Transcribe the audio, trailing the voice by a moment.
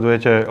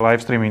Sledujete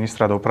livestream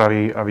ministra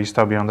dopravy a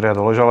výstavby Andreja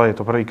Doležala. Je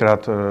to prvýkrát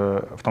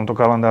v tomto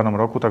kalendárnom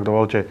roku, tak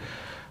dovolte,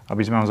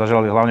 aby sme vám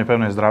zaželali hlavne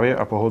pevné zdravie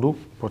a pohodu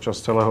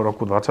počas celého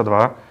roku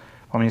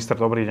 2022. Pán minister,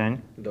 dobrý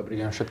deň. Dobrý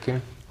deň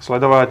všetkým.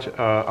 Sledovať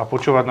a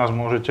počúvať nás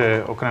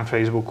môžete okrem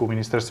Facebooku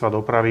Ministerstva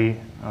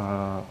dopravy,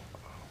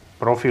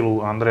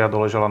 profilu Andreja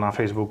Doležala na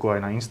Facebooku,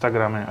 aj na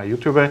Instagrame a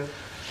YouTube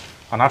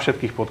a na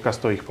všetkých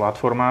podcastových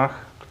platformách,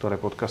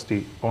 ktoré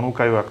podcasty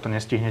ponúkajú. Ak to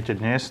nestihnete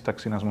dnes, tak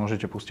si nás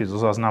môžete pustiť zo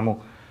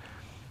záznamu.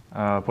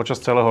 Počas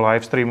celého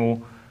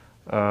livestreamu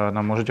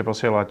nám môžete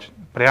posielať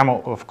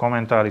priamo v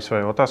komentári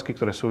svoje otázky,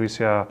 ktoré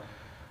súvisia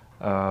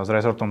s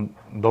rezortom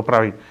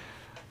dopravy.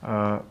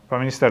 Pán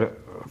minister,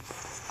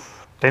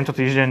 tento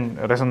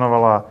týždeň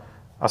rezonovala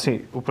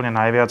asi úplne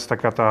najviac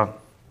taká tá,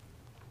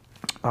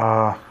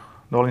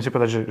 dovolím si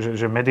povedať,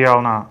 že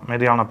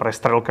mediálna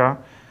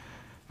prestrelka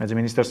medzi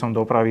ministerstvom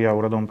dopravy a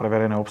úradom pre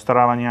verejné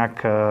obstarávania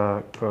k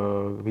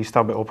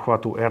výstavbe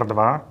obchvatu R2,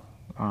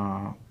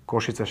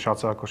 Košice,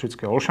 Šaca a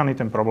Košické Olšany.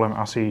 Ten problém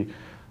asi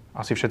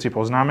všetci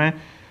poznáme.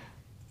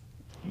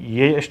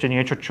 Je ešte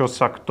niečo, čo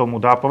sa k tomu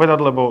dá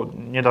povedať, lebo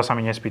nedá sa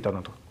mi nespýtať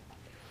na to?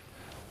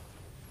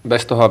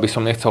 Bez toho, aby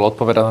som nechcel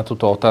odpovedať na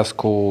túto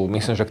otázku,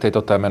 myslím, že k tejto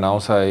téme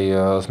naozaj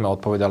sme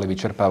odpovedali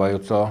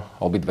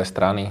vyčerpávajúco obidve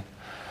strany.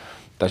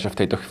 Takže v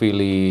tejto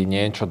chvíli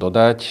nie je čo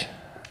dodať.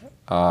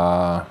 A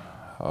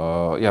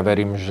ja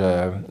verím,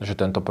 že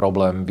tento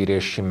problém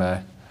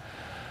vyriešime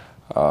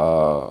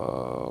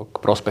k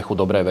prospechu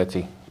dobrej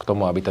veci, k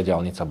tomu, aby tá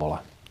diaľnica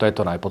bola. To je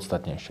to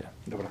najpodstatnejšie.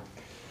 Dobre.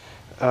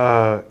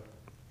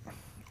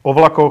 O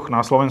vlakoch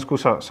na Slovensku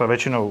sa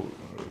väčšinou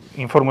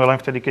informuje len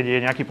vtedy, keď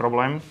je nejaký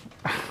problém.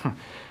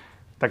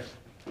 Tak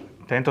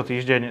tento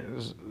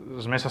týždeň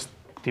sme sa s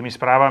tými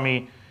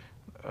správami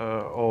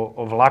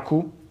o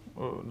vlaku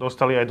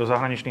dostali aj do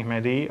zahraničných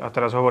médií a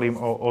teraz hovorím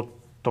o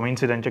tom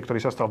incidente,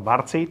 ktorý sa stal v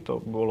Barci. To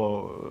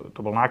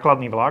bol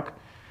nákladný vlak.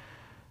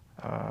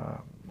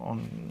 On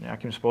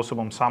nejakým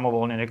spôsobom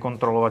samovolne,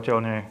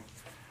 nekontrolovateľne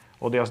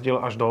odjazdil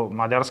až do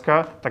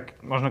Maďarska. Tak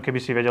možno keby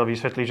si vedel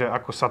vysvetliť, že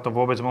ako sa to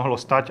vôbec mohlo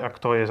stať a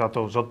kto je za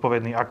to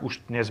zodpovedný, ak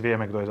už dnes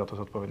vieme, kto je za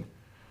to zodpovedný.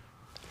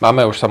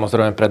 Máme už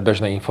samozrejme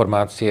predbežné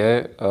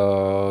informácie.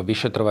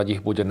 Vyšetrovať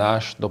ich bude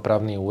náš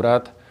dopravný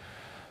úrad.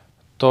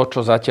 To,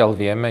 čo zatiaľ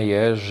vieme,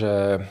 je, že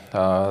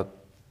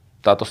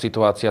táto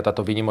situácia,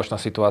 táto výnimočná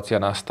situácia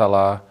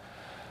nastala,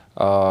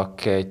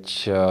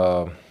 keď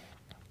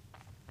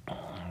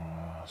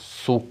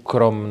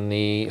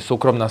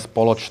súkromná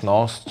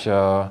spoločnosť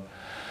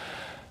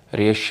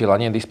riešila,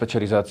 nie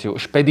dispečerizáciu,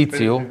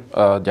 špedíciu.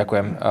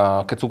 Ďakujem.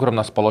 Keď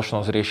súkromná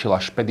spoločnosť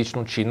riešila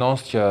špedičnú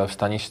činnosť v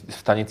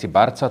stanici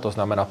Barca, to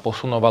znamená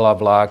posunovala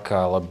vlak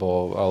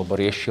alebo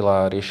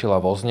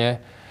riešila vozne.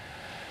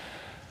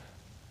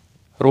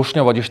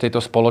 Rušňovodič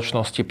tejto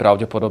spoločnosti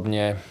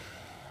pravdepodobne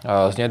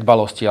z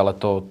nedbalosti, ale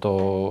to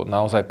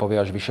naozaj povie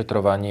až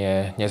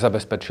vyšetrovanie,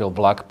 nezabezpečil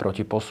vlak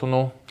proti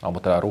posunu,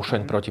 alebo teda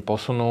rušeň proti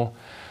posunu.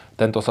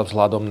 Tento sa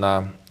vzhľadom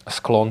na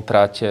sklon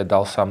trate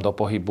dal sám do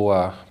pohybu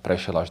a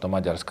prešiel až do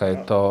Maďarska.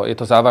 Je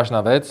to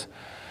závažná vec,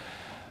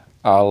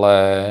 ale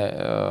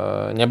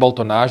nebol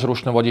to náš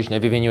rušňovodič,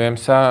 nevyviňujem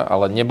sa,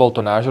 ale nebol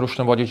to náš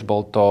rušňovodič,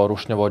 bol to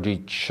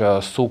rušňovodič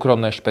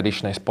súkromnej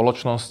špedičnej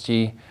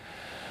spoločnosti.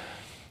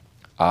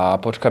 A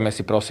počkajme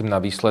si prosím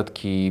na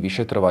výsledky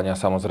vyšetrovania.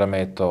 Samozrejme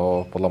je to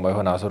podľa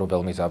môjho názoru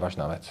veľmi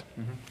závažná vec.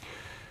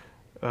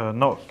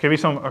 No,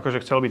 keby som akože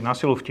chcel byť na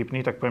silu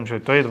vtipný, tak poviem,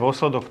 že to je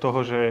dôsledok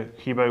toho, že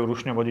chýbajú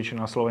rušňovodiči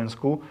na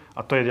Slovensku.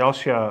 A to je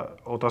ďalšia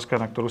otázka,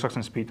 na ktorú sa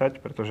chcem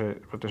spýtať,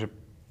 pretože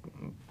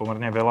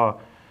pomerne veľa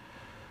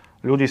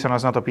ľudí sa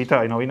nás na to pýta,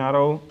 aj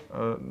novinárov.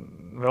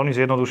 Veľmi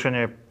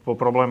zjednodušene po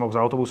problémoch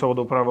s autobusovou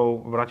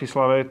dopravou v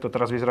Bratislave to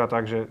teraz vyzerá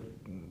tak, že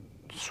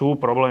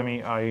sú problémy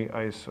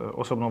aj s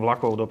osobnou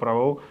vlakovou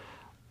dopravou.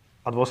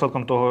 A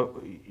dôsledkom toho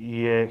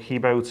je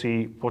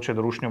chýbajúci počet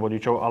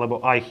rušňovodičov,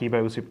 alebo aj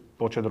chýbajúci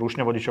počet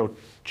rušňovodičov.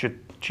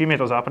 Čím je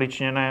to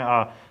zapričnené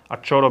a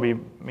čo robí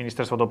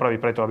ministerstvo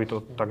dopravy preto, aby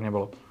to tak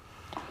nebolo?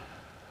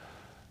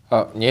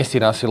 Nie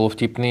si na silu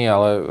vtipný,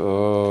 ale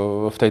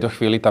v tejto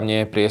chvíli tam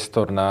nie je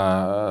priestor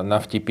na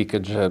vtipy,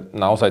 keďže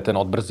naozaj ten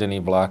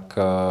odbrzdený vlak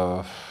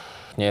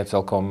nie je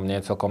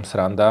celkom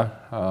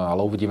sranda,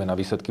 ale uvidíme na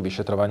výsledky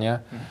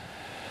vyšetrovania.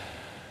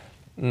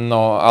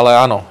 No, ale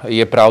áno,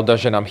 je pravda,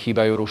 že nám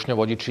chýbajú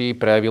rušňovodiči.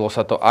 Prejavilo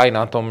sa to aj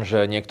na tom,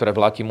 že niektoré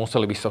vlaky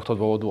museli byť z tohto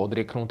dôvodu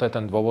odrieknuté.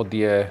 Ten dôvod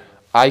je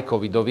aj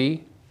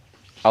covidový,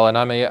 ale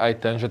najmä je aj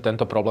ten, že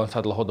tento problém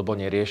sa dlhodobo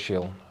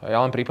neriešil.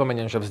 Ja len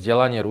pripomeniem, že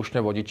vzdelanie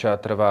rušňovodiča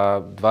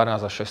trvá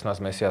 12 až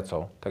 16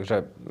 mesiacov.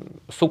 Takže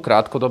sú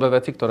krátkodobé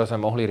veci, ktoré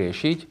sme mohli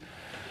riešiť.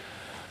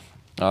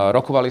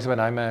 Rokovali sme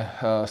najmä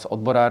s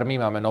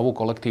odborármi, máme novú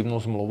kolektívnu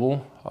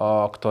zmluvu,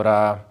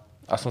 ktorá,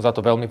 a som za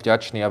to veľmi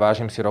vďačný a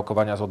vážim si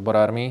rokovania s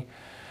odborármi,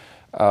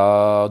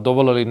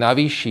 dovolili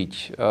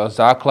navýšiť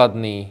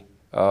základný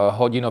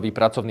hodinový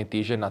pracovný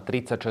týždeň na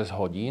 36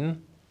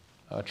 hodín,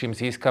 čím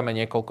získame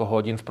niekoľko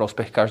hodín v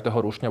prospech každého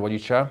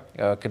rušňovodiča,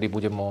 kedy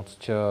bude môcť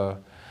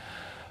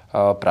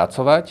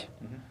pracovať.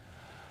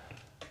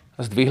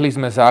 Zdvihli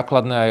sme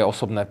základné aj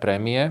osobné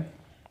prémie.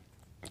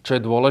 čo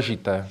je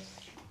dôležité,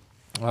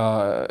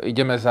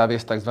 ideme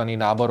zaviesť tzv.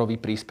 Náborový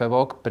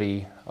príspevok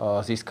pri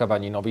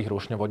získavaní nových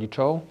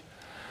rušňovodičov.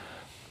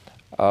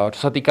 Čo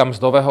sa týka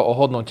mzdového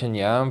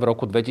ohodnotenia, v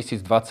roku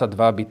 2022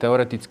 by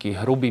teoreticky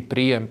hrubý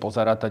príjem po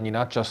zarátaní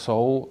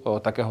nadčasov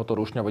takéhoto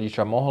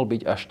rušňovodiča mohol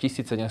byť až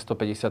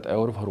 1750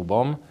 eur v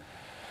hrubom.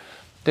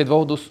 Tie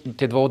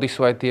dôvody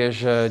sú aj tie,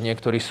 že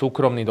niektorí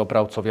súkromní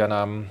dopravcovia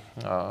nám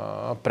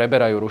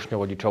preberajú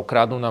rušňovodičov,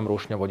 kradnú nám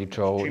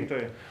rušňovodičov. Čím to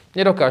je?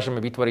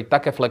 Nedokážeme vytvoriť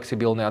také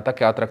flexibilné a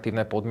také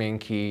atraktívne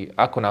podmienky,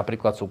 ako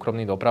napríklad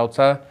súkromný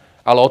dopravca,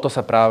 ale o to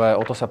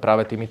sa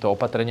práve týmito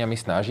opatreniami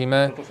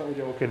snažíme. Toto sa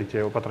udialo kedy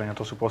tie opatrenia?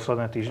 To sú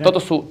posledné týždne?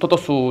 Toto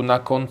sú na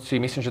konci,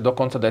 myslím, že do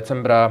konca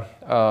decembra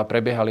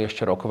prebiehali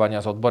ešte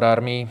rokovania s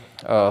odborármi.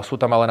 Sú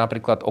tam ale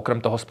napríklad okrem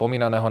toho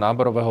spomínaného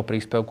náborového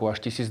príspevku až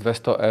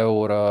 1200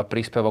 eur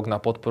príspevok na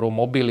podporu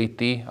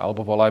mobility,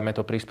 alebo volajme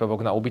to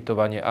príspevok na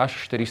ubytovanie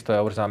až 400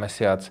 eur za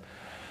mesiac.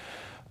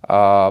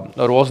 A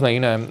rôzne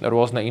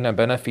iné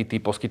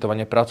benefity,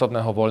 poskytovanie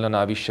pracovného voľna,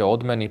 najvyššie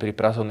odmeny pri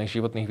pracovných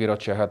životných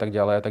výročiach a tak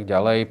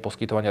ďalej,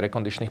 poskytovanie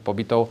rekondičných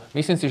pobytov.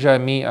 Myslím si, že aj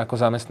my ako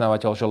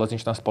zamestnávateľ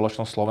Železničná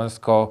spoločnosť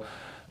Slovensko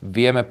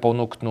vieme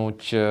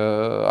ponúknuť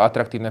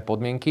atraktívne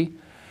podmienky.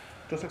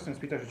 To sa chcem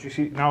spýtať, že či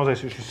si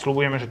naozaj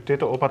sľubujeme, že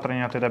tieto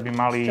opatrenia teda by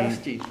mali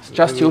z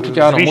časti určite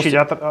áno, zvýšiť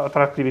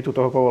atraktivitu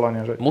toho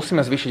povolania. Že?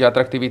 Musíme zvýšiť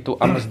atraktivitu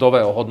a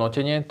mzdové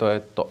ohodnotenie, to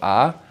je to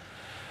A.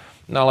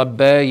 No ale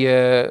B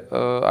je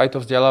aj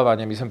to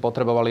vzdelávanie. My sme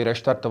potrebovali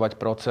reštartovať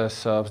proces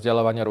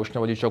vzdelávania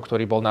rušňovodičov,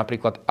 ktorý bol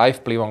napríklad aj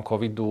vplyvom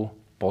covidu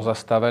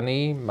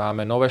pozastavený.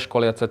 Máme nové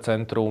školiace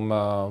centrum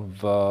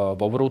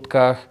vo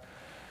Vrútkach,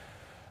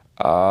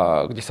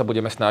 kde sa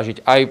budeme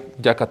snažiť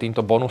aj vďaka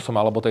týmto bonusom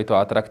alebo tejto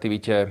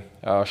atraktivite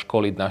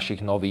školiť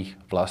našich nových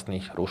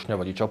vlastných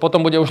rušňovodičov.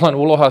 Potom bude už len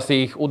úloha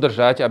si ich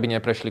udržať, aby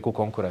neprešli ku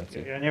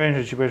konkurencii. Ja neviem,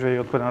 či budeš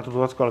vedieť odpovedať na tú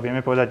otázku, ale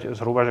vieme povedať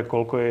zhruba, že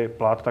koľko je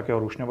plat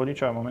takého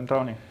rušňovodiča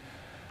momentálne?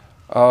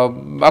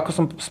 Ako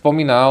som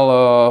spomínal,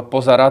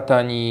 po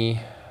zarátaní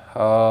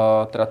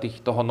teda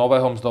toho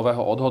nového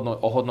mzdového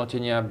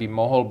ohodnotenia by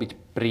mohol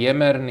byť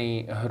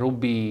priemerný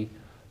hrubý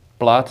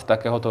plat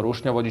takéhoto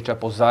rušňovodiča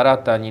po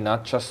zarátaní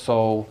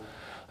nadčasov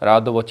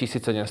rádovo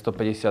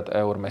 1750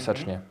 eur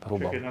mesačne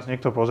hrubo. Keď nás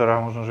niekto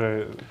pozerá, možno,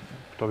 že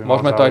to by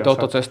môžeme to aj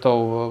touto cestou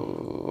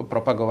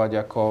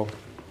propagovať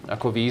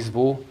ako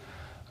výzvu.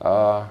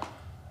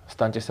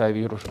 Staňte sa aj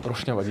vy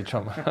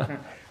rušňovodičom.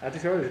 A ty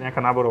si hovoríš, že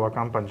nejaká náborová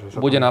kampaň?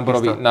 Bude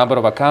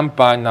náborová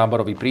kampaň,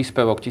 náborový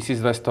príspevok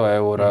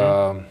 1200 eur,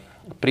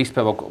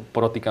 príspevok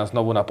podotýkam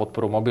znovu na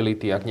podporu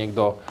mobility, ak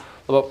niekto...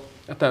 Lebo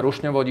ten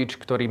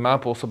rušňovodič, ktorý má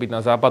pôsobiť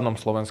na západnom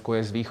Slovensku,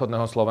 je z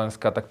východného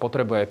Slovenska, tak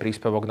potrebuje aj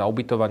príspevok na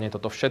ubytovanie,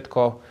 toto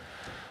všetko.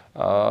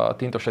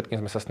 Týmto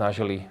všetkým sme sa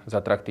snažili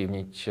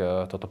zatraktívniť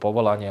toto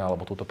povolanie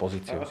alebo túto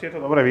pozíciu. Asi je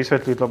to dobre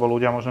vysvetliť, lebo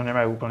ľudia možno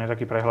nemajú úplne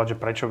taký prehľad, že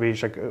prečo by,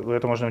 však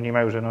ľudia to možno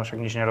vnímajú, že no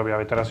však nič nerobia,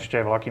 ale teraz ešte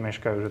aj vlaky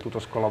meškajú, že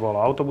túto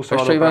skolabovala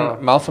autobusová doprava.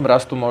 Ivan, mal som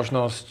raz tú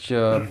možnosť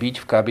byť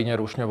v kabíne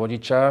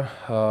rušňovodiča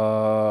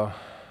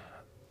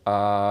a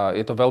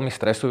je to veľmi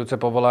stresujúce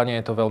povolanie,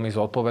 je to veľmi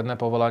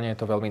zodpovedné povolanie, je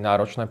to veľmi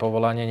náročné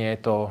povolanie, nie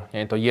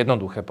je to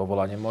jednoduché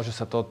povolanie. Môže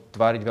sa to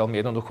tváriť veľmi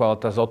jednoducho, ale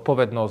tá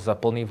zodpovednosť za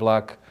plný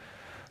vlak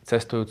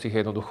cestujúcich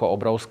je jednoducho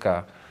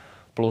obrovská.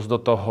 Plus do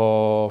toho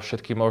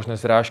všetky možné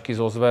zrážky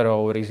so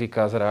zverou,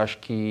 rizika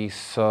zrážky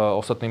s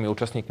ostatnými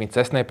účastníkmi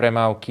cestnej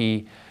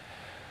premávky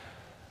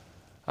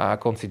a na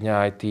konci dňa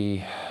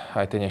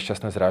aj tie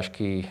nešťastné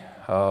zrážky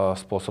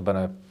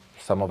spôsobené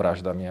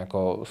samovraždami.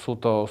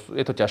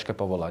 Je to ťažké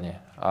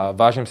povolanie. A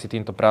vážim si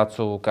týmto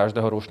prácu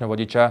každého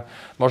rušňovodiča.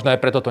 Možno aj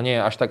preto to nie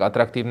je až tak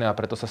atraktívne a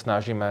preto sa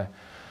snažíme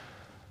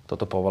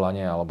toto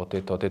povolanie alebo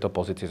tieto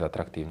pozície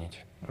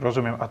zatraktívniť.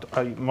 Rozumiem. A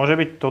môže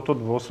byť toto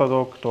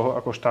dôsledok toho,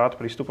 ako štát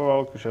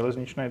pristupoval k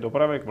železničnej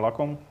doprave, k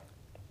vlakom?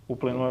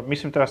 Úplne,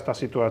 myslím teraz tá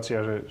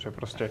situácia, že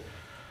proste...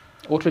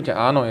 Určite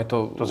áno, je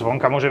to... To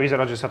zvonka môže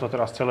vyzerať, že sa to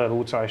teraz celé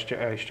rúca, ešte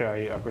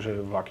aj akože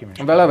vlaky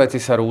meškajú. Veľa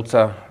vecí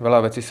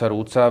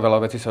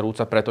sa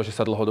rúca, pretože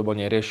sa dlhodobo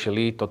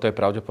neriešili. Toto je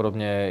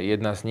pravdepodobne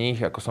jedna z nich,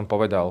 ako som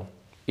povedal.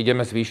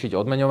 Ideme zvýšiť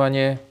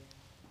odmeňovanie,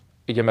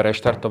 ideme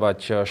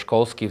reštartovať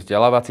školský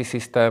vzdelávací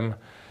systém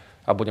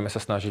a budeme sa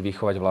snažiť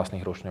vychovať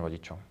vlastných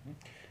rušňovodičov.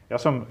 Ja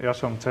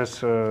som cez,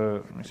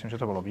 myslím, že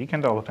to bolo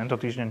víkend, alebo tento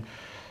týždeň,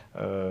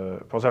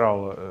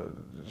 pozeral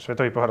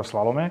Svetový pohár v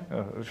slalome.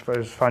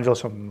 Fandil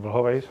som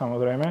Vlhovej,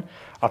 samozrejme.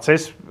 A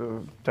cez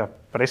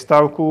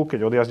prestávku,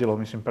 keď odjazdilo,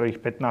 myslím,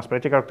 prvých 15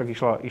 pretekárok, tak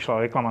išla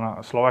reklama na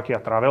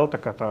Slovakia Travel,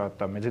 taká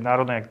tá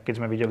medzinárodná,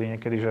 keď sme videli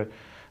niekedy,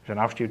 že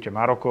navštívte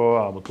Maroko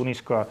alebo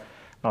Tunisko.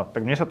 No,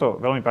 tak mne sa to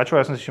veľmi páčilo.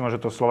 Ja som si všimol, že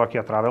to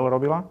Slovakia Travel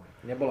robila.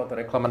 Nebola to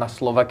reklama na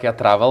Slovakia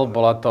Travel,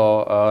 bola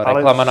to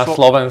reklama na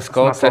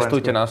Slovensko.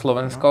 Cestujte na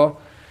Slovensko.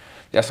 No.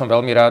 Ja som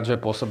veľmi rád, že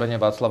pôsobenie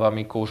Václava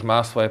Miku už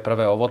má svoje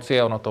prvé ovocie.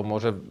 Ono to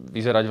môže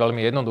vyzerať veľmi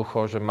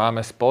jednoducho, že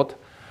máme spot.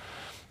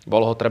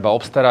 Bolo ho treba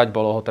obstarať,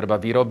 bolo ho treba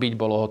vyrobiť,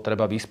 bolo ho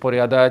treba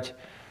vysporiadať.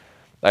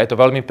 A je to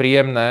veľmi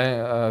príjemné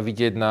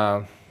vidieť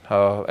na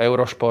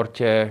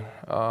Eurošporte.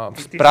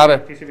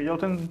 Ty si videl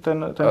ten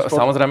sport?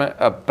 Samozrejme,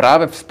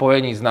 práve v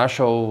spojení s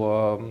našou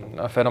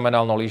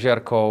fenomenálnou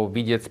lyžiarkou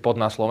vidieť spod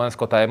na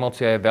Slovensko, tá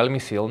emócia je veľmi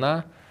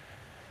silná.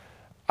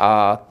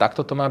 A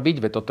takto to má byť,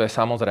 veď toto je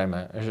samozrejme,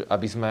 že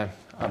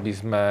aby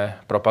sme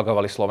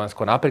propagovali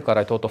Slovensko napríklad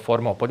aj touto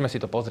formou. Poďme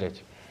si to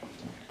pozrieť.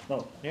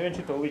 No, neviem,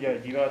 či to uvidia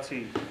aj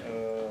diváci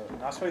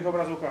na svojich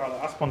obrazovkách, ale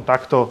aspoň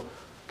takto,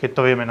 keď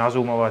to vieme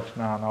nazoomovať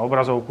na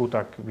obrazovku,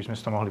 tak by sme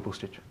si to mohli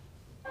pustiť.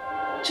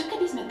 Čo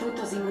keby sme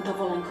túto zimu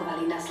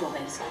dovolenkovali na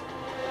Slovensku?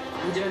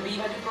 Budeme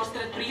bývať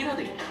uprostred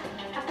prírody.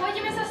 A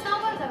pôjdeme sa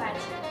snowboardovať.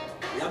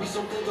 Ja by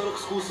som tento rok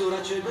skúsil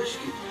radšej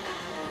bežky.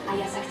 A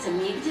ja sa chcem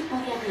niekde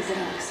poriadne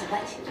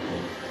zrelaxovať.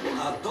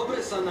 A dobre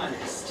sa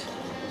najesť.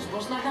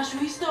 Spoznať našu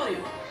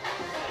históriu.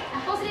 A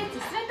pozrieť si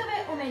svetové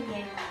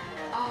umenie.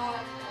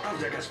 A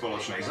vďaka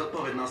spoločnej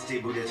zodpovednosti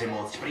budete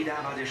môcť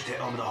pridávať ešte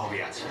o mnoho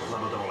viac,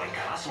 lebo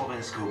dovolenka na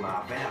Slovensku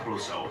má veľa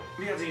plusov.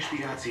 Viac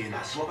inšpirácie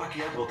na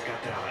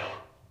slovakia.travel.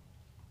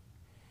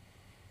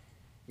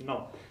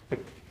 No,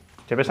 tak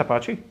tebe sa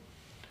páči?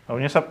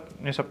 Mne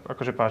sa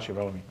akože páči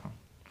veľmi. No.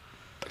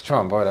 Tak čo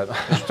mám povedať?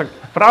 Tak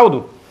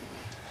pravdu.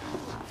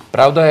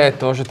 Pravda je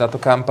to, že táto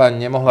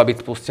kampaň nemohla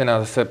byť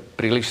spustená zase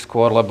príliš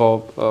skôr,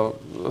 lebo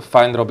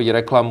fajn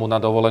robiť reklamu na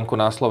dovolenku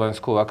na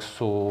Slovensku, ak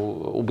sú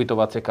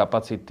ubytovacie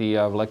kapacity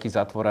a vleky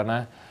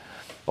zatvorené.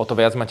 O to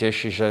viac ma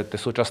teší, že tie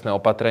súčasné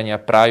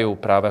opatrenia prajú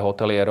práve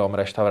hotelierom,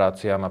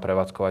 reštauráciám a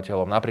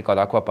prevádzkovateľom, napríklad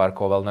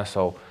akvaparkov,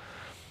 wellnessov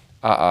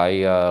a aj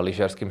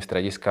lyžiarským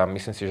strediskám.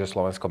 Myslím si, že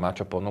Slovensko má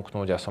čo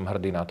ponúknuť a som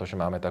hrdý na to, že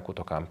máme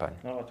takúto kampaň.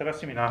 No a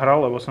teraz si mi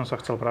nahral, lebo som sa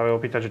chcel práve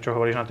opýtať, že čo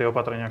hovoríš na tie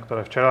opatrenia,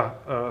 ktoré včera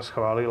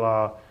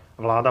schválila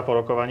vláda po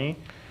rokovaní.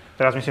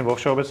 Teraz myslím vo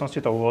všeobecnosti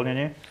to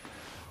uvoľnenie.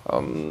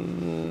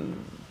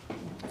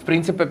 V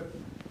princípe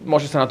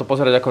môže sa na to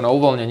pozerať ako na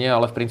uvoľnenie,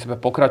 ale v princípe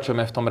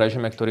pokračujeme v tom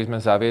režime, ktorý sme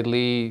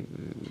zaviedli.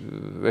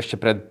 Ešte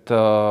pred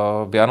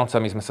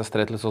Vianocami sme sa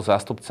stretli so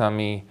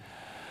zástupcami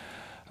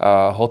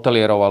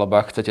hotelierov,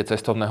 alebo ak chcete,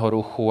 cestovného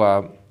ruchu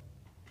a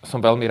som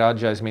veľmi rád,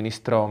 že aj s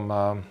ministrom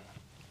a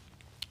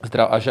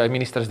že aj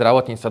minister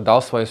zdravotníctva dal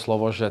svoje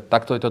slovo, že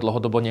takto je to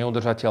dlhodobo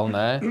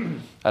neudržateľné.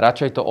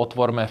 Radšej to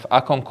otvorme v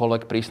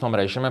akomkoľvek prísnom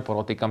režime.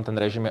 Podotýkam, ten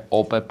režim je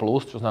OP+,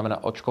 čo znamená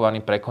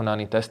očkovaný,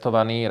 prekonaný,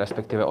 testovaný,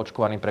 respektíve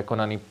očkovaný,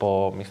 prekonaný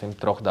po, myslím,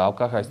 3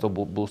 dávkach, aj s tou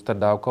booster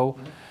dávkou.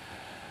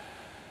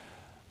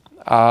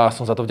 A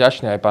som za to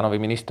vďačný aj pánovi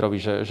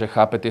ministrovi, že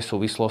chápe tie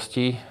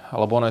súvislosti,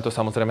 lebo ono je to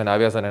samozrejme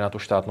naviazané na tú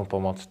štátnu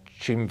pomoc.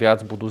 Čím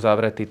viac budú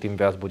zavretí, tým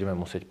viac budeme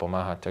musieť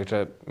pomáhať.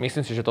 Takže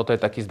myslím si, že toto je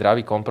taký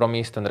zdravý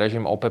kompromis. Ten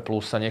režim OP+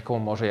 sa niekomu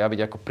môže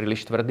javiť ako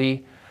príliš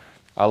tvrdý,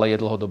 ale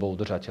je dlhodobo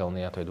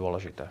udržateľný a to je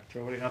dôležité.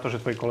 Čo hovoríš na to, že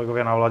tvoji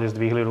kolegovia na vláde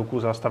zdvihli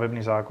ruku za stavebný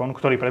zákon,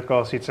 ktorý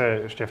predkladal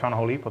síce Štefan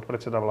Holý,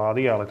 podpredseda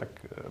vlády, ale tak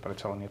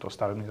predsa len je to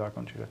stavebný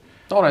zákon, čiže...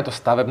 No, ono je to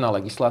stavebná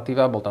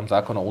legislatíva, bol tam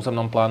zákon o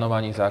územnom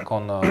plánovaní,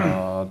 zákon,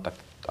 tak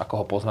ako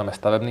ho poznáme,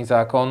 stavebný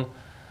zákon.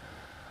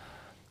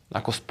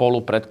 Ako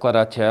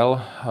spolupredkladateľ,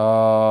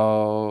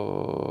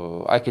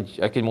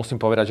 aj keď musím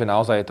povedať, že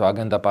naozaj je to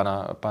agenda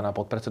pána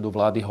podpredsedu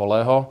vlády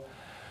Holého.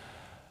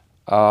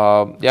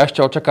 Ja ešte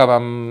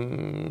očakávam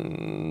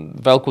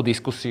veľkú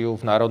diskusiu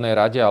v Národnej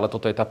rade, ale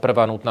toto je tá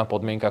prvá nutná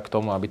podmienka k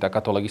tomu, aby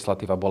takáto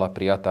legislatíva bola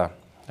prijatá.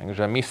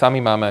 Takže my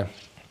sami máme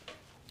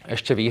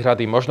ešte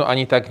výhrady, možno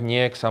ani tak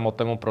nie k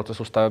samotnému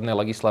procesu stavebnej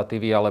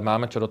legislatívy, ale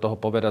máme čo do toho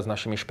povedať s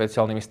našimi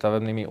špeciálnymi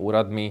stavebnými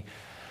úradmi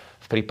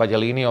v prípade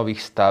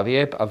líniových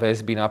stavieb a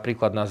väzby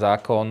napríklad na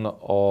zákon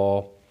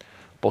o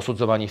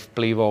posudzovaní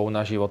vplyvov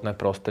na životné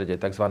prostredie,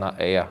 tzv.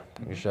 EIA.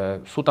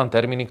 Takže sú tam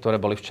termíny,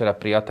 ktoré boli včera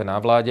prijaté na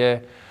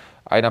vláde,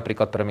 aj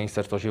napríklad pre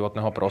ministerstvo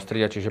životného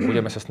prostredia, čiže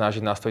budeme sa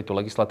snažiť nastaviť tú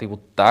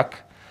legislatívu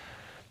tak,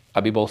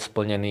 aby bol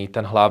splnený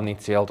ten hlavný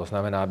cieľ, to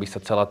znamená, aby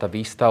sa celá tá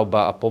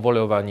výstavba a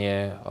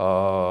povoľovanie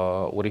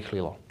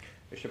urýchlilo.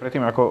 Ešte predtým,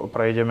 ako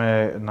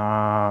prejdeme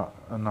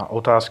na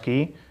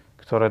otázky,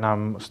 ktoré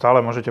nám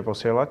stále môžete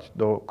posielať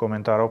do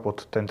komentárov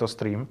pod tento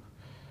stream,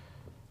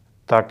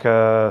 tak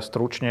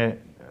stručne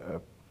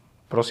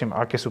prosím,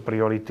 aké sú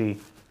priority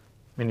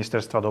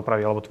ministerstva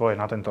dopravy alebo tvoje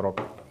na tento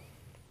rok?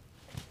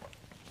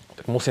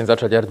 Tak musím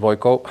začať R2.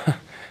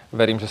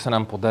 Verím, že sa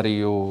nám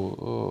podarí ju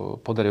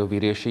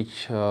vyriešiť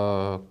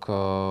k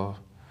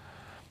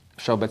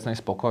všeobecnej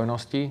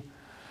spokojnosti.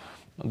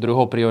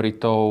 Druhou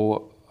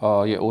prioritou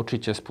je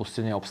určite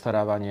spustenie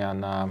obstarávania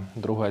na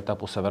druhú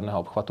etapu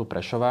severného obchvatu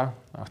Prešova.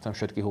 A chcem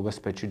všetkých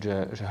ubezpečiť,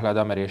 že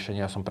hľadáme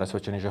riešenie a som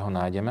presvedčený, že ho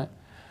nájdeme.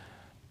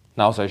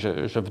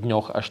 Naozaj, že v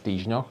dňoch až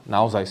týždňoch.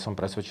 Naozaj som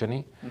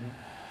presvedčený.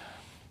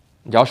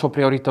 Ďalšou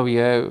prioritou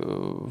je,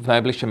 v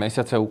najbližšie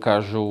mesiace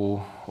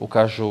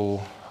ukážu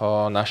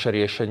naše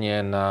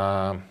riešenie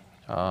na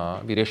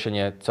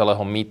vyriešenie celého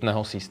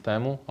mýtneho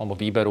systému alebo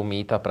výberu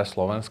mýta pre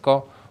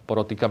Slovensko.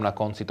 Podotýkam, na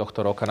konci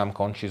tohto roka nám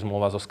končí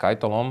zmluva so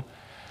Skytolom.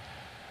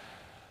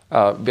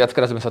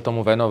 Viackrát sme sa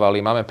tomu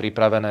venovali, máme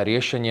pripravené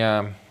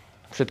riešenia,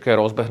 všetko je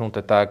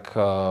rozbehnuté tak,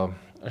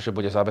 že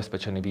bude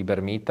zabezpečený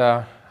výber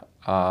mýta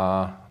a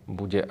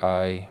bude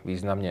aj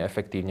významne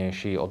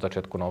efektívnejší od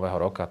začiatku nového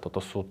roka.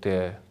 Toto sú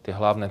tie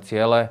hlavné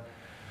ciele.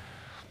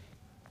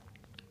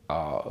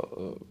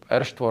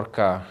 R4,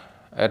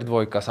 R2,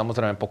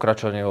 samozrejme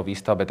pokračovanie vo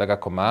výstavbe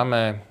tak, ako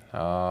máme.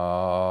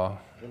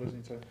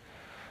 Železnice.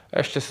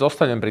 Ešte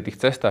zostanem pri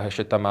tých cestách,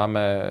 ešte tam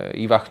máme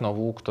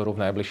Ivachnovú, ktorú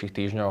v najbližších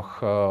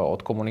týždňoch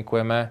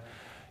odkomunikujeme.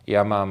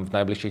 Ja mám v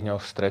najbližších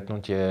dňoch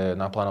stretnutie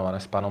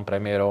naplánované s pánom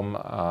premiérom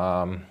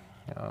a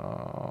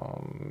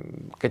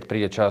keď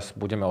príde čas,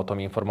 budeme o tom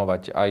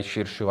informovať aj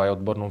širšiu,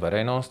 aj odbornú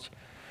verejnosť.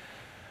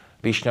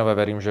 Višňové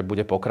verím, že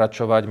bude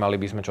pokračovať. Mali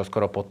by sme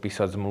čoskoro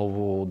podpísať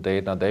zmluvu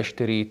D1,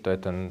 D4, to je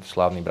ten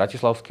slávny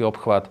bratislavský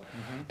obchvat.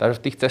 Takže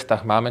v tých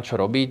cestách máme čo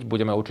robiť.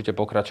 Budeme určite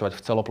pokračovať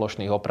v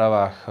celoplošných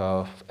opravách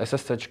v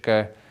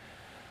SSCčke.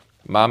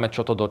 Máme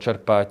čo to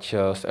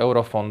dočerpať z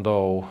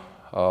eurofondov.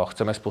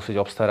 Chceme spustiť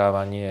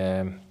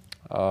obstarávanie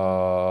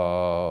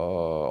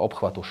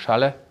obchvatu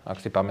Šale.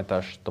 Ak si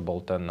pamätáš, to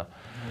bol ten...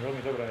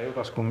 Veľmi dobrá je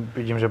otázku.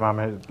 Vidím, že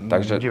máme...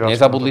 Takže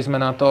nezabudli sme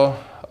na to.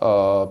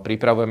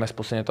 Pripravujeme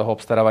spustenie toho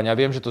obstarávania.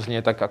 Viem, že to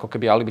znie tak, ako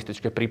keby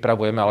alibističke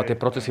pripravujeme, ale tie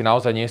procesy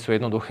naozaj nie sú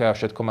jednoduché a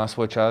všetko má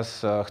svoj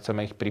čas.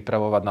 Chceme ich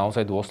pripravovať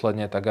naozaj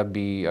dôsledne, tak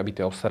aby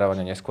tie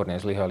obstarávania neskôr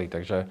nezlyhali.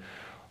 Takže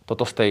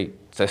toto z tej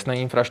cestnej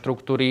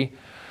infraštruktúry.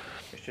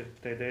 Ešte v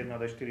tej D1,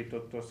 D4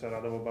 to sa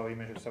radovo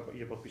bavíme, že sa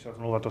ide podpísať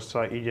zmluva, to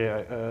sa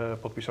ide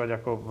podpísať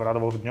ako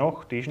radovo v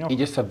dňoch, týždňoch?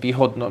 Ide sa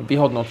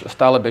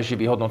stále beží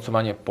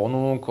vyhodnocovanie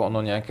ponúk,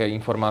 ono nejaké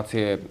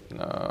informácie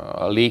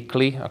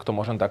líkli, ak to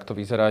môžem takto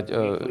vyzerať,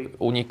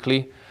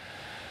 unikli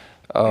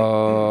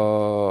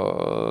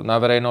na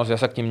verejnosť. Ja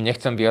sa k ním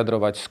nechcem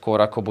vyjadrovať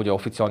skôr, ako bude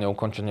oficiálne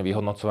ukončené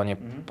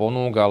vyhodnocovanie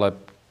ponúk, ale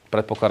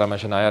predpokladáme,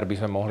 že na jar by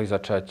sme mohli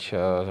začať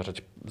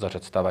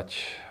stavať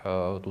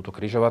túto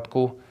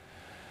križovatku.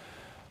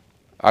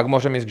 Ak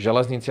môžeme ísť k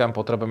železniciam,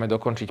 potrebujeme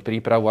dokončiť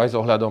prípravu aj s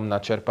ohľadom na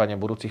čerpanie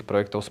budúcich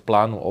projektov z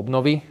plánu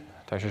obnovy.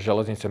 Takže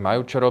železnice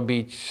majú čo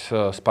robiť.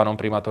 S pánom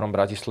primátorom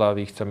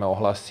Bratislavy chceme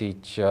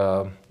ohlásiť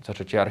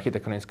začatie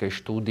architektonickej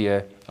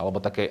štúdie alebo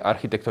takej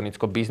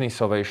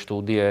architektonicko-biznisovej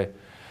štúdie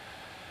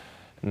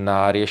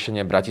na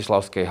riešenie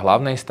bratislavskej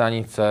hlavnej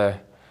stanice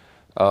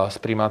s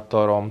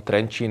primátorom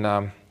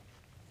Trenčína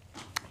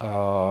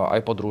aj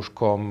pod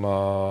rúškom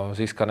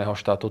získaného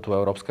štatútu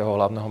Európskeho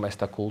hlavného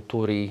mesta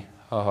kultúry.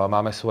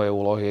 Máme svoje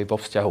úlohy vo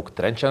vzťahu k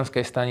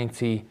Trenčianskej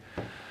stanici.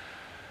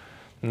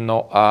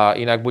 No a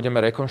inak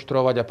budeme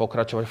rekonštruovať a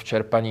pokračovať v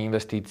čerpaní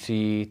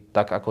investícií,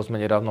 tak ako sme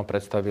nedávno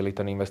predstavili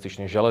ten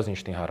investičný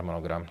železničný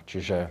harmonogram.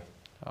 Čiže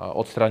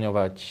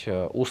odstraňovať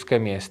úzke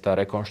miesta,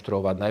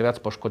 rekonštruovať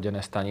najviac poškodené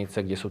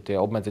stanice, kde sú tie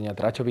obmedzenia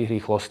traťových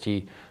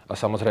rýchlostí a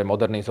samozrejme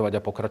modernizovať a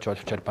pokračovať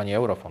v čerpaní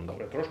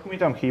eurofondov. Trošku mi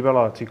tam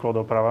chýbala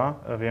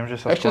cyklodoprava. Viem, že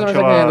sa ešte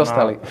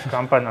skončila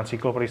kampaň na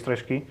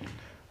cykloprístrežky.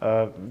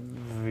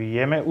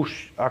 Vieme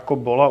už, ako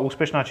bola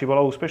úspešná, či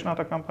bola úspešná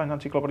tá kampaň na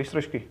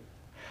cykloprístrežky?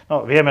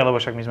 No, vieme, lebo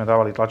však my sme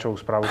dávali tlačovú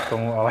správu k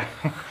tomu, ale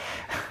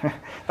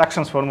tak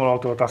som sformuloval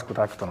tú otázku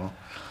takto. No.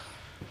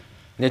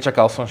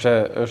 Nečakal som,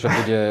 že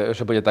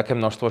bude také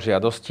množstvo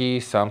žiadostí.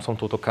 Sám som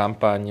túto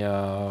kampaň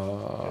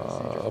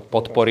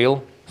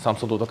podporil.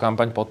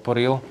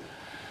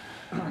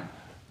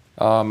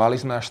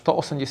 Mali sme až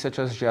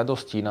 186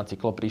 žiadostí na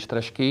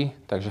cykloprístrežky,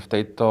 takže v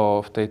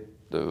tej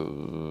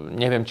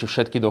neviem, či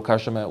všetky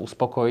dokážeme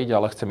uspokojiť,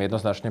 ale chcem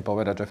jednoznačne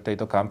povedať, že v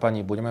tejto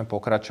kampani budeme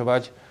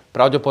pokračovať.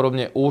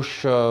 Pravdepodobne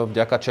už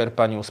vďaka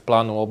čerpaniu z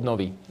plánu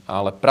obnovy.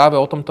 Ale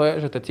práve o tom to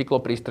je, že tie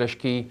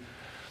cykloprístrežky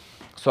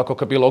sú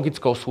ako keby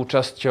logickou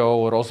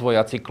súčasťou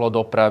rozvoja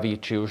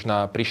cyklodopravy, či už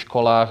pri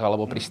školách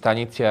alebo pri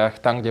staniciach,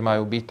 tam, kde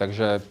majú byť.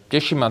 Takže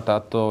teší ma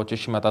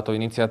táto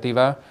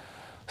iniciatíva.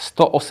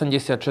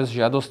 186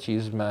 žiadostí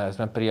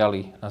sme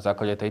prijali na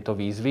základe tejto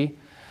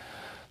výzvy.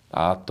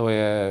 A to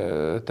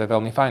je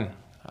veľmi fajn.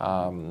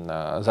 A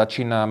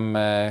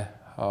začíname...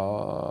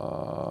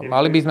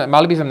 Mali by sme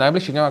v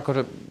najbližších dňoch,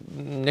 akože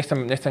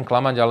nechcem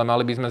klamať, ale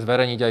mali by sme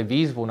zverejniť aj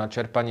výzvu na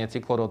čerpanie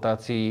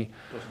cyklodotácií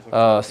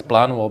z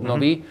plánu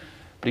obnovy.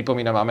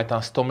 Pripomínam, máme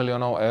tam 100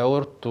 miliónov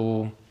eur.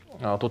 Tú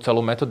celú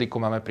metodiku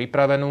máme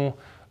pripravenú.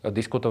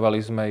 Diskutovali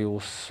sme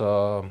ju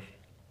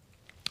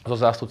so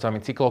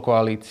zástupcami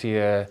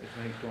cyklokoalície.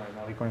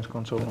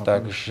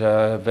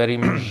 Takže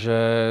verím,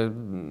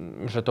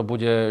 že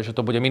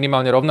to bude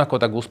minimálne rovnako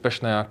tak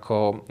úspešné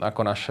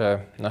ako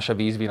naše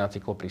výzvy na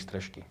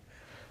cykloprístrežky.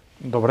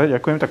 Dobre,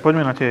 ďakujem. Tak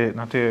poďme na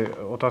tie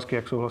otázky,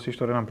 ak súhlasíš,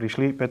 ktoré nám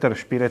prišli. Peter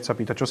Špirec sa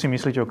pýta, čo si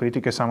myslíte o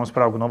kritike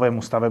samospráv k novému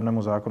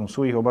stavebnému zákonu?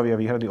 Sú ich obavy a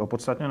výhrady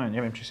opodstatnené?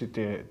 Neviem, či si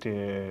tie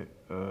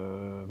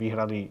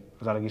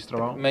výhrady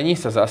zaregistroval. Mení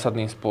sa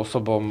zásadným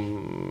spôsobom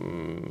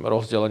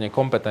rozdelenie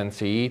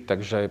kompetencií,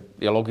 takže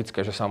je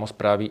logické, že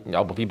samosprávy,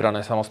 alebo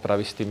vybrané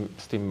samosprávy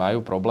s tým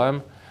majú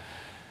problém.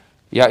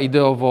 Ja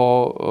ideovo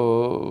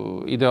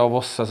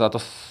sa za to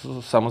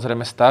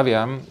samozrejme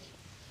staviam.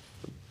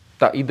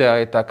 Tá idea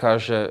je taká,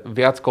 že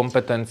viac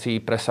kompetencií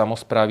pre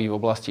samosprávy v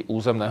oblasti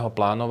územného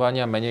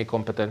plánovania, menej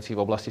kompetencií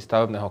v oblasti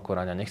stavebného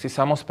konania. Nech si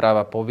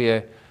samospráva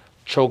povie,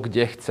 čo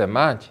kde chce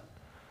mať,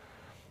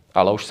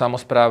 ale už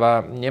samospráva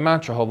nemá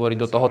čo hovoriť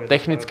do toho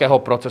technického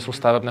procesu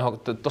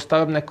stavebného. To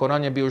stavebné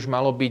konanie by už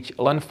malo byť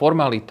len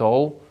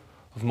formalitou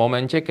v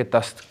momente,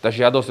 keď tá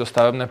žiadosť o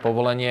stavebné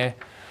povolenie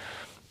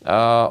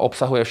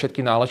obsahuje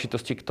všetky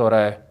náležitosti,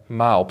 ktoré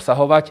má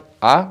obsahovať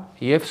a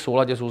je v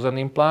súlade s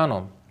územným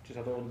plánom.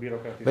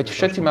 Veď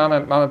všetci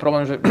máme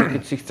problém, že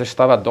keď si chceš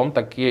stavať dom,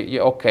 tak je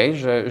OK,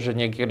 že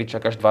niekedy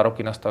čakáš 2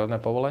 roky na stavebné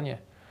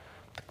povolenie?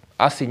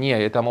 Asi nie.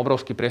 Je tam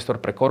obrovský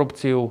priestor pre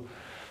korupciu,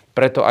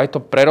 preto aj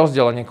to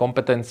prerozdelenie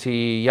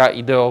kompetencií ja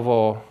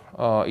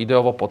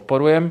ideovo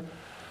podporujem,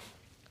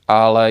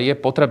 ale je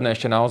potrebné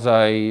ešte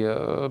naozaj,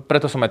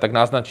 preto som aj tak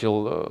naznačil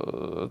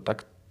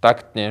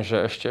taktne,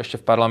 že ešte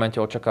v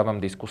parlamente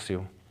očakávam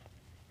diskusiu.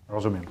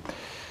 Rozumiem.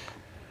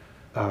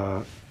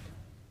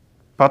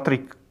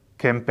 Patrik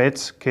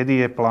Kempec,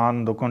 kedy je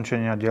plán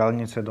dokončenia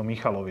diaľnice do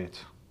Michaloviec?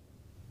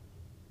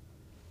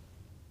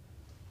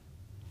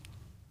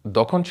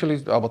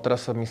 Dokončili, alebo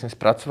teraz sa myslím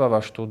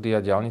spracováva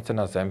štúdia diaľnice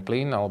na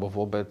Zemplín, alebo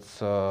vôbec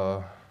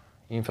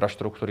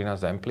infraštruktúry na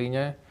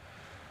Zemplíne.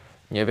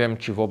 Neviem,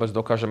 či vôbec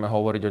dokážeme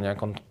hovoriť o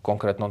nejakom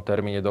konkrétnom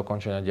termíne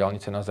dokončenia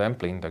diaľnice na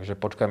Zemplín, takže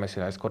počkajme si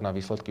najskôr na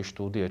výsledky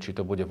štúdie, či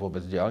to bude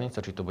vôbec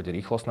diaľnica, či to bude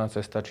rýchlostná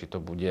cesta, či to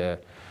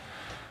bude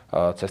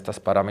cesta s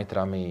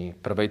parametrami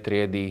prvej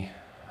triedy.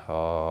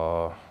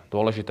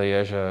 Dôležité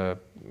je,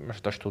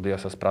 že tá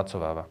štúdia sa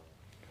spracováva.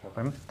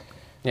 Chápem.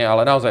 Nie,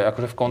 ale naozaj,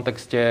 akože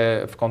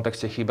v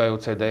kontexte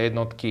chýbajúcej D1,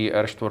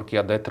 R4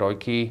 a D3,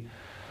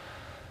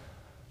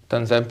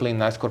 ten Zemplín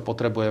najskôr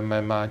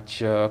potrebujeme mať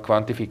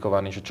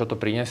kvantifikovaný, že čo to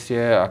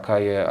prinesie,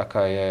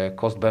 aká je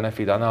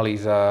cost-benefit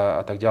analýza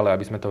a tak ďalej,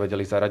 aby sme to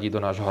vedeli zaradiť do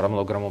nášho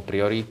harmonogramu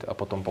priorít a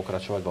potom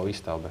pokračovať vo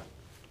výstavbe.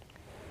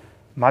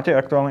 Máte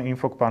aktuálne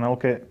info k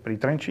panelke pri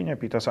Trenčíne?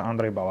 Pýta sa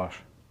Andrej Baláš.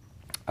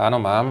 Áno,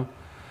 mám.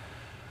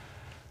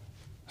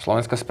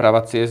 Slovenská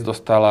správa ciest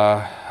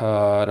dostala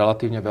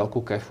relatívne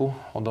veľkú kefu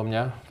odo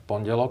mňa v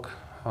pondelok.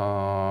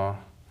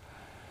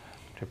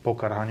 Čiže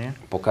pokarhanie.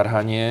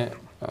 Pokarhanie.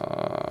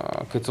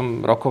 Keď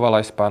som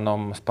rokoval aj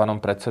s pánom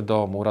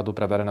predsedom Úradu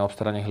pre verejné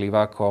obstaranie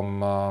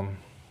Hlivákom,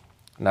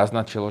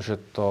 naznačil, že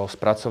to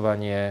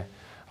spracovanie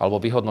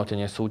alebo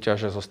vyhodnotenie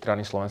súťaže zo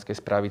strany Slovenskej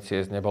správy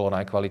ciest nebolo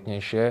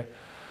najkvalitnejšie.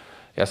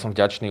 Ja som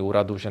vďačný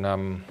úradu, že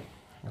nám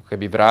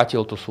keby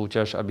vrátil tú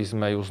súťaž, aby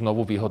sme ju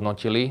znovu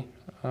vyhodnotili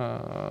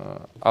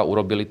a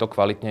urobili to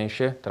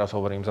kvalitnejšie. Teraz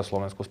hovorím za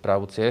Slovenskú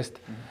správu ciest.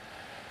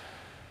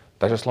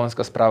 Takže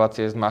Slovenská správa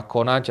ciest má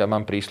konať a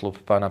mám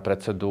prísľub pána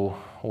predsedu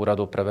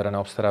Úradu pre verejné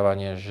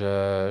obstarávanie,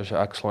 že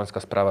ak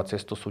Slovenská správa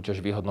ciest tú súťaž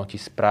vyhodnotí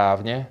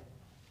správne,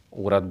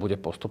 úrad bude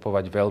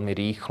postupovať veľmi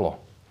rýchlo.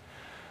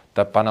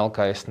 Tá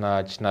panelka je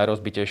snáď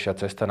najrozbitejšia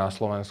cesta na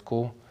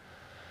Slovensku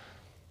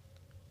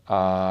a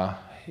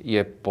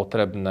je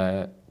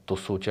potrebné tú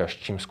súťaž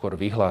čím skôr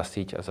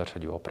vyhlásiť a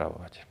začať ju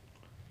opravovať.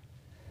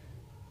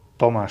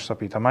 Tomáš sa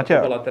pýta.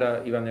 To bola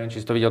teda, Ivan, neviem,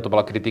 či si to videl, to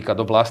bola kritika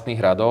do vlastných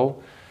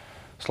radov.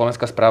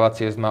 Slovenská správa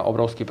ciest má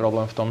obrovský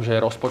problém v tom, že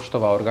je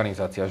rozpočtová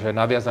organizácia, že je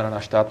naviazaná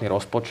na štátny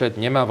rozpočet,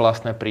 nemá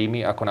vlastné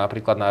príjmy, ako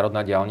napríklad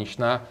Národná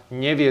diaľničná,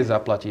 nevie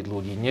zaplatiť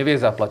ľudí, nevie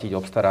zaplatiť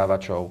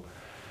obstarávačov.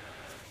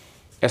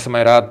 Ja som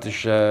aj rád,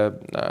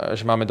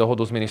 že máme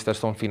dohodu s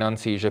ministerstvom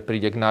financií, že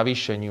príde k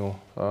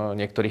navýšeniu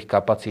niektorých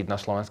kapacít na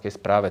Slovenskej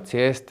správe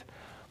ciest.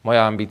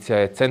 Moja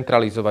ambícia je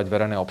centralizovať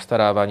verejné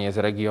obstarávanie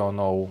z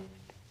regiónov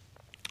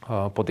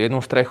pod jednu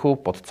strechu,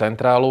 pod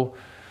centrálu,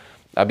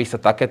 aby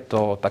sa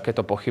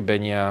takéto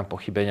pochybenia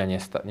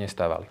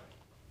nestávali.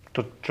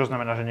 To čo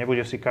znamená, že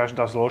nebude si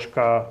každá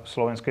zložka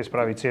Slovenskej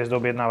správy ciest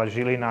objednávať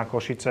Žilina,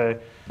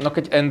 Košice? No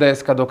keď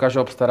NDS-ka dokáže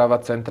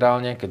obstarávať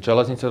centrálne, keď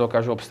železnice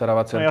dokážu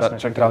obstarávať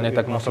centrálne,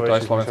 tak musí to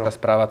aj Slovenská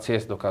správa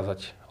ciest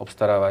dokázať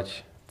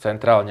obstarávať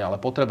centrálne, ale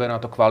potrebuje na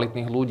to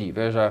kvalitných ľudí.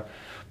 Vieš, a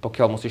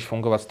pokiaľ musíš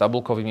fungovať s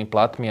tabulkovými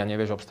platmi a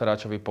nevieš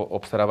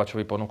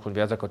obstarávačovi ponúknuť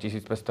viac ako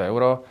 1500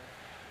 €,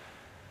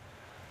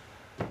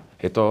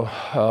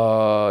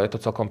 je to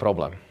celkom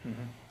problém.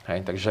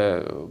 Hej, takže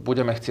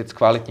budeme chcieť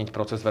skvalitniť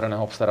proces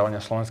verejného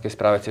obstarávania Slovenskej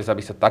správe ciest,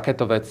 aby sa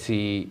takéto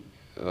veci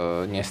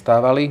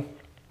nestávali.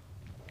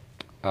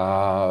 A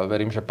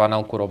verím, že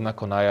panelku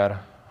rovnako na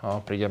jar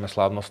prídeme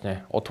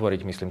slávnostne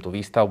otvoriť, myslím, tú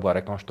výstavbu a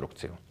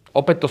rekonštrukciu.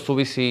 Opäť to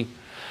súvisí,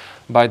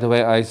 by the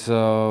way, aj s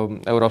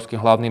Európskym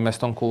hlavným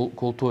mestom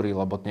kultúry,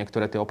 lebo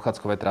niektoré tie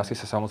obchádzkové trasy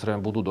sa samozrejme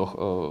budú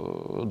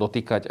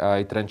dotýkať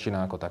aj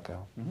Trenčína ako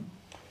takého.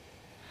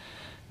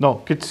 No,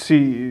 keď si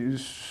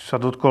sa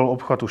dotkol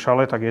obchvatu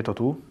Šale, tak je to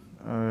tu.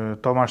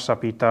 Tomáš sa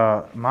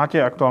pýta, máte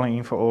aktuálne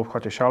info o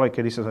obchvate Šale,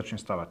 kedy sa začne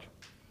stavať?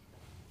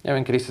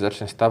 Neviem, kedy sa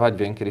začne stavať,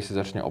 viem, kedy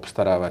sa začne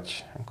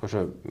obstarávať.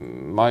 Akože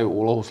majú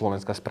úlohu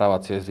Slovenská správa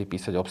ciest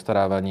vypísať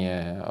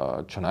obstarávanie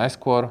čo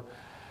najskôr.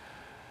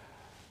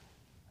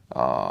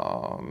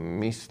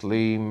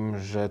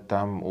 Myslím, že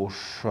tam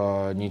už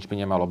nič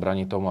by nemalo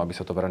braniť tomu, aby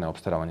sa to verejné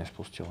obstarávanie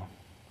spustilo.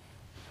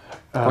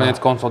 Koniec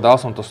koncov dal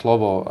som to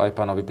slovo aj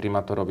pánovi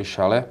primátorovi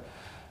Šale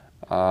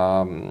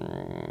a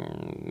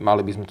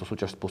mali by sme tú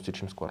súťaž spustiť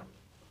čím skôr.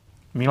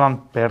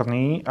 Milan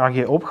Perný,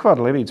 ak je obchvat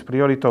Levíc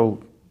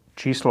prioritou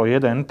číslo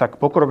 1, tak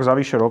pokrok za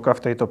vyše roka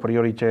v tejto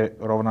priorite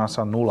rovná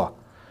sa 0.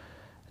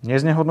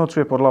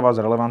 Neznehodnocuje podľa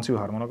vás relevanciu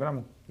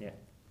harmonogramu? Nie.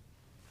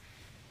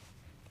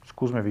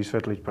 Skúsme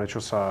vysvetliť, prečo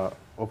sa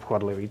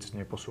obchvat Levíc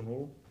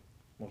neposunul.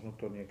 Možno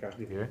to nie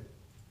každý vie.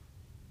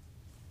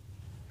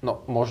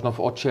 No, možno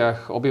v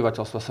očiach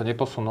obyvateľstva sa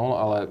neposunul,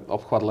 ale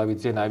obchvat Levic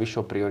je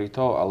najvyššou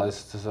prioritou, ale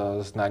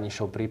s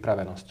najnižšou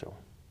pripravenosťou.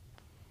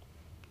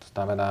 To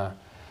znamená,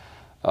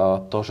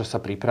 to, že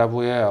sa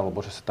pripravuje, alebo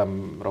že sa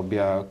tam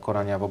robia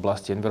konania v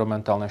oblasti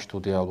environmentálnej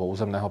štúdie alebo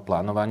územného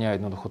plánovania,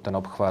 jednoducho ten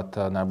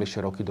obchvat najbližšie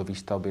roky do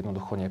výstavby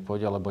jednoducho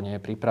nepôjde, lebo nie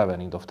je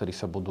pripravený. Dovtedy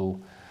sa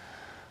budú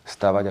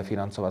stavať a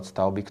financovať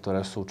stavby,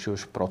 ktoré sú či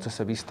už v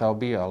procese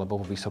výstavby, alebo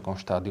v vysokom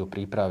štádiu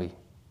prípravy.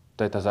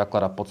 To je tá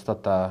základná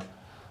podstata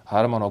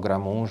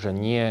harmonogramu, že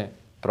nie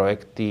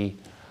projekty,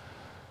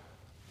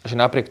 že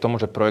napriek tomu,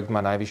 že projekt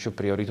má najvyššiu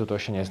prioritu, to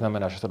ešte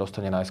neznamená, že sa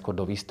dostane najskôr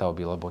do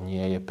výstavby, lebo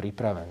nie je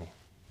pripravený.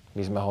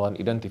 My sme ho len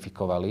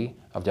identifikovali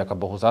a vďaka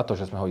Bohu za to,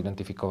 že sme ho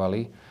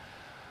identifikovali,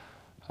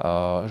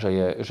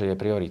 že je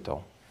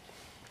prioritou.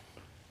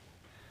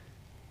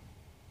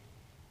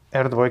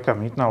 R2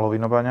 Mýtna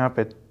Lovinovania,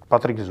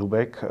 Patrik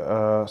Zubek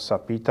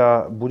sa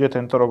pýta, bude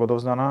tento rok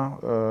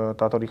odovzdaná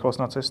táto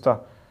rýchlostná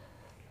cesta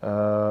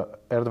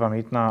R2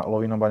 Mýtna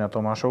Lovinovania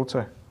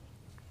Tomášovce?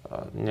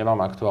 Nemám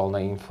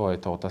aktuálne info,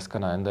 je to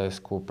otázka na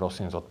NDS-ku,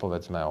 prosím,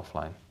 zodpovedzme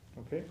offline.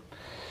 Okay.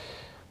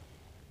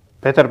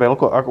 Peter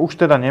Belko, ak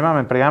už teda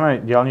nemáme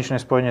priame diaľničné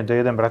spojenie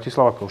D1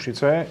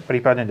 Bratislava-Košice,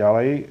 prípadne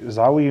ďalej,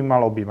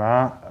 zaujímala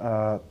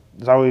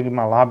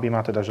by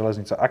ma teda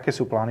železnica. Aké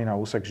sú plány na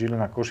úsek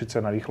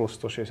Žilina-Košice na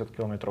rýchlosť 160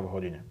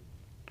 km/h?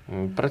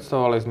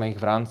 Predstavovali sme ich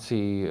v rámci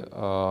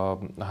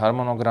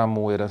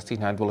harmonogramu. Jeden z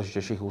tých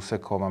najdôležitejších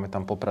úsekov, máme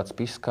tam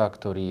Poprad-Spišská,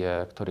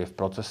 ktorý je v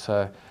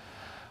procese.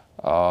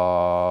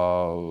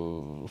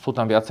 Sú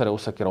tam viaceré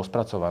úseky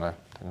rozpracované,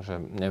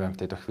 takže neviem v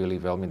tejto chvíli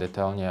veľmi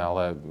detailne,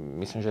 ale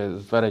myslím, že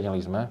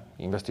zverejnili sme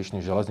investičný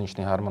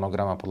železničný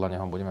harmonogram a podľa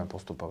neho budeme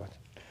postupovať.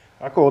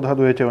 Ako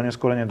odhadujete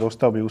oneskorenie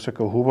dostavby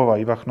úsekov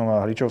Hubová,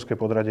 Ivachnová, Hličovské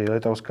Podradie,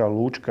 Letavská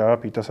Lúčka,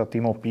 pýta sa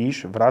Timo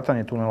Píš,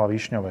 vrátane tunela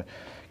Višňové.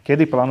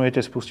 Kedy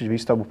plánujete spustiť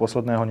výstavbu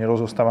posledného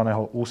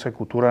nerozostávaného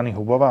úseku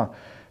Turany-Hubová?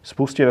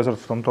 Spustí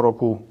rezort v tomto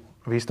roku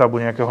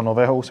výstavbu nejakého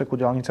nového úseku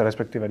diaľnice,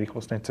 respektíve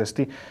rýchlostnej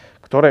cesty?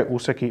 Ktoré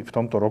úseky v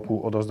tomto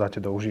roku odovzdáte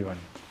do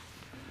užívania?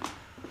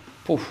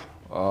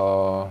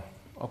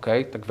 OK,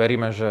 tak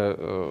veríme, že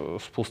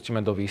spustíme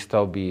do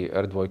výstavby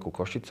R2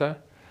 Košice.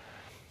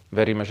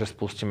 Veríme, že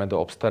spustíme do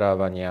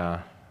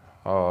obstarávania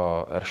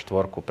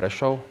R4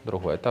 Prešov,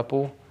 druhú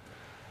etapu.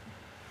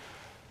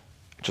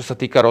 Čo sa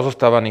týka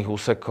rozostávaných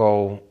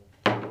úsekov,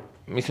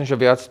 myslím, že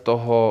viac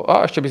toho...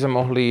 A ešte by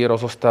sme mohli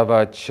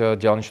rozostávať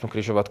diaľničnú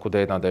križovatku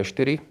D1 a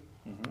D4.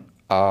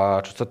 A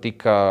čo sa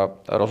týka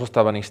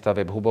rozostávaných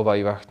stavieb Hubová,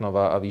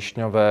 Ivachnova a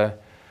Višňové,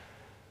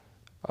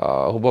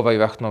 Hubová,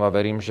 Ivachnova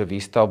verím, že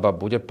výstavba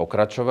bude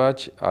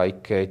pokračovať, aj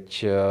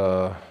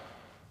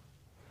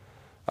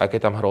keď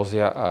tam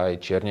hrozia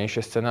aj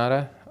čiernejšie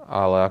scenáre.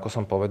 Ale ako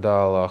som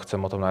povedal,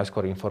 chcem o tom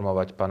najskôr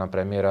informovať pána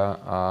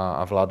premiéra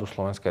a vládu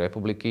Slovenskej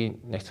republiky.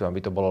 Nechcem, aby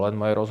to bolo len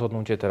moje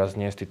rozhodnutie, teraz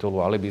nie z titulu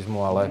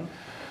alibizmu, ale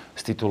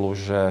z titulu,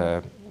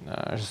 že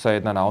sa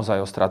jedná naozaj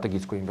o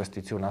strategickú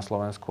investíciu na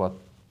Slovensku a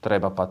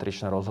treba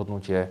patričné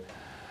rozhodnutie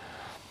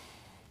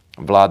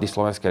vlády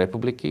Slovenskej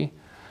republiky.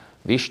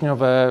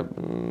 Višňové,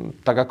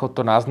 tak ako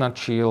to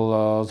naznačil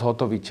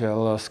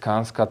zhotoviteľ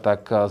Skanska,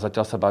 tak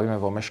zatiaľ sa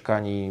bavíme vo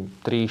meškaní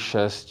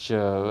 3-6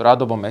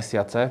 rádovo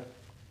mesiace.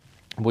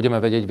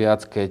 Budeme vedieť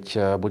viac,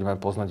 keď budeme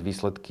poznať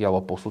výsledky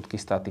alebo posudky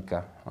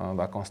statika, v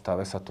akom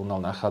stave sa tunel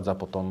nachádza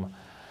po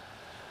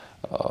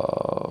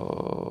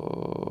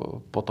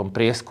tom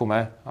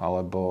prieskume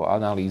alebo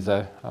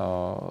analýze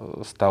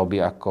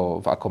stavby,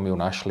 v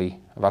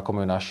akom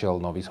ju našiel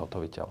nový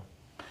zhotoviteľ.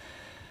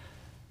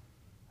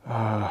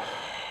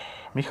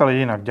 Michal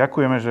Jedinak,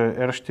 ďakujeme, že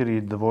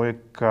R4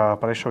 2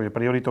 Prešov je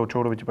prioritou.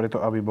 Čo urobíte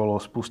preto, aby bolo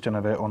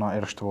spustené VO na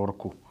R4?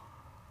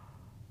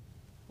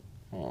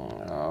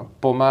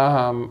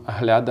 Pomáham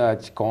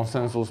hľadať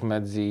konsenzus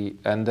medzi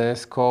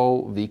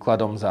NDS-kou,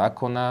 výkladom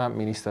zákona,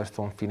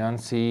 ministerstvom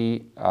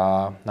financií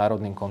a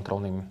Národným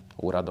kontrolným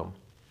úradom.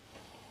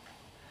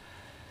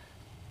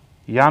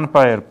 Jan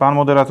Pajer, pán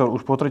moderátor,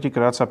 už po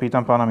tretíkrát sa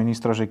pýtam pána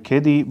ministra, že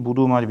kedy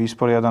budú mať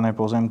vysporiadané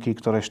pozemky,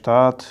 ktoré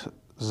štát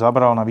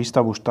zabral na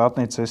výstavbu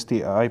štátnej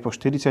cesty a aj po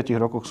 40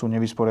 rokoch sú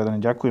nevysporiadané.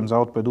 Ďakujem za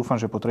odpoveď,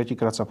 dúfam, že po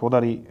tretíkrát sa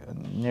podarí.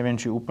 Neviem,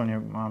 či úplne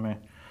máme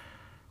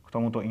k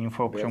tomuto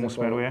info, k čomu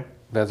smeruje.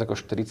 Viac ako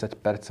 40%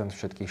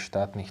 všetkých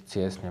štátnych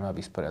ciest nemá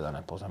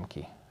vysporiadané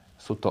pozemky.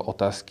 Sú to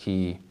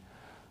otázky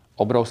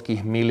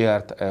obrovských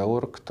miliard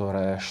eur,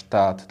 ktoré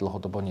štát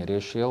dlhodobo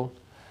neriešil.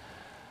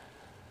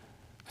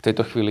 V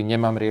tejto chvíli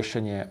nemám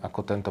riešenie,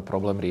 ako tento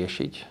problém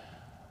riešiť.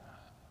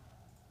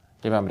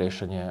 Nemám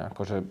riešenie.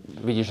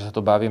 Vidíš, že sa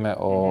tu bavíme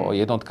o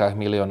jednotkách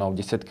miliónov,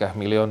 desiatkách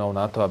miliónov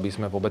na to, aby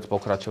sme vôbec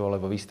pokračovali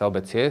vo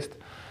výstavbe ciest.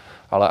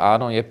 Ale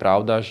áno, je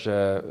pravda,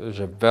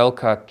 že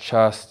veľká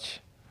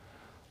časť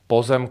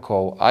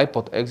pozemkov aj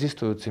pod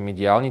existujúcimi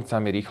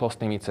diaľnicami,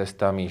 rýchlostnými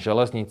cestami,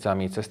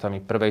 železnicami, cestami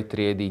prvej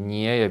triedy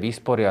nie je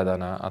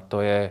vysporiadaná. A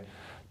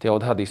tie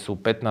odhady sú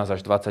 15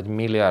 až 20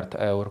 miliard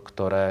eur,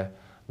 ktoré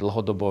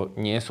dlhodobo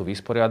nie sú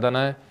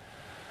vysporiadané.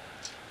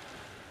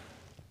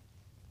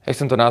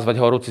 Nechcem to nazvať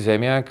horúci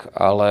zemiak,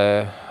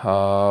 ale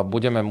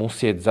budeme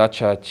musieť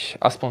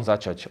aspoň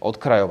začať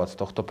odkrajovať z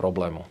tohto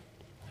problému.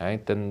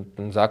 Hej, ten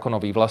zákon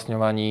o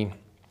vyvlastňovanie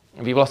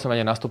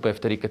nastupuje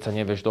vtedy, keď sa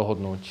nevieš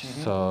dohodnúť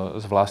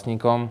s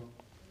vlastníkom.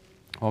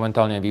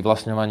 Momentálne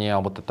vyvlastňovanie,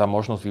 alebo tá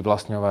možnosť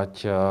vyvlastňovať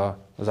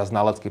za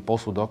znalecký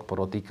posudok,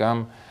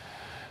 podotýkam,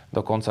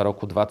 do konca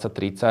roku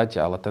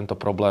 2030, ale tento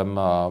problém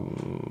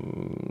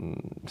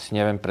si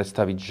neviem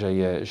predstaviť, že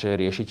je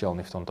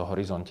riešiteľný v tomto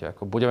horizonte.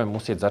 Budeme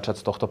musieť začať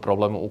z tohto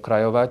problému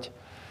ukrajovať,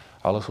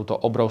 ale sú to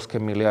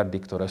obrovské miliardy,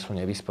 ktoré sú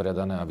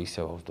nevysporiadané a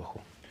visia vo vzduchu.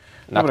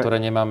 Na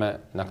ktoré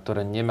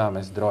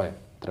nemáme zdroje.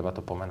 Treba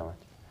to pomenovať.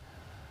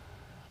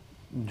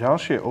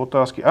 Ďalšie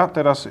otázky. A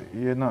teraz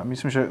jedna,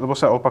 myslím, že, lebo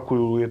sa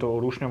opakujú, je to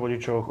o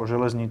rušňovodičoch, o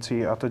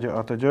železnici a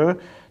teda.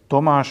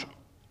 Tomáš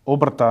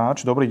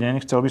Obrtáč, dobrý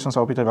deň. Chcel by som sa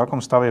opýtať, v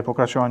akom stave je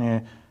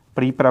pokračovanie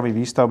prípravy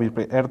výstavby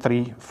pri R3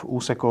 v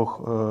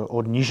úsekoch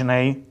od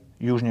Nižnej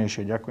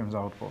južnejšie. Ďakujem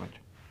za odpoveď.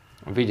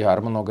 Vidí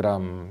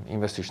harmonogram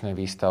investičnej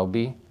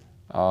výstavby.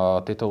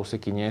 Tieto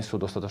úseky nie sú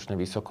dostatočne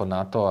vysoko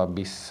na to,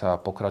 aby sa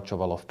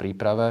pokračovalo v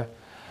príprave.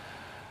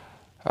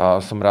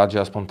 Som rád,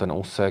 že aspoň ten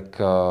úsek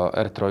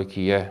R3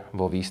 je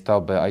vo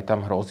výstavbe. Aj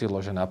tam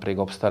hrozilo, že napriek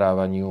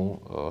obstarávaniu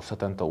sa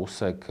tento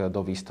úsek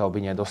do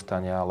výstavby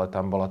nedostane, ale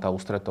tam bola tá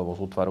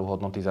ústretovosť útvaru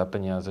hodnoty za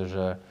peniaze,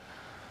 že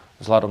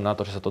vzhľadom na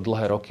to, že sa to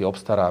dlhé roky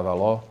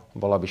obstarávalo,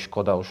 bola by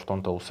škoda už v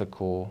tomto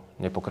úseku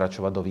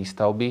nepokračovať do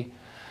výstavby.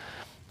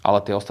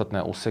 Ale tie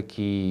ostatné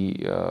úseky,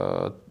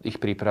 ich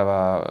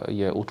príprava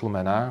je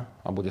utlmená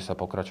a bude sa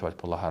pokračovať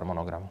podľa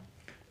harmonogramu.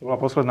 To bola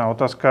posledná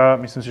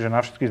otázka. Myslím si, že na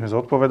všetky sme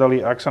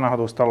zodpovedali. Ak sa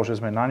náhodou stalo, že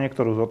sme na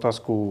niektorú z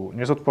otázku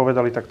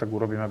nezodpovedali, tak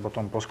urobíme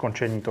potom po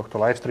skončení tohto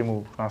live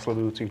streamu v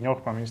následujúcich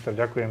dňoch. Pán minister,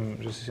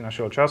 ďakujem, že si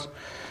našiel čas.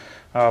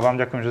 A vám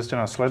ďakujem, že ste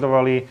nás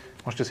sledovali.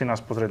 Môžete si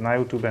nás pozrieť na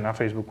YouTube, na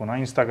Facebooku, na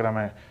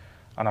Instagrame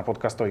a na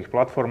podcastových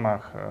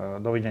platformách.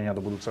 Dovidenia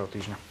do budúceho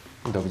týždňa.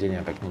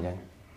 Dovidenia, pekný deň.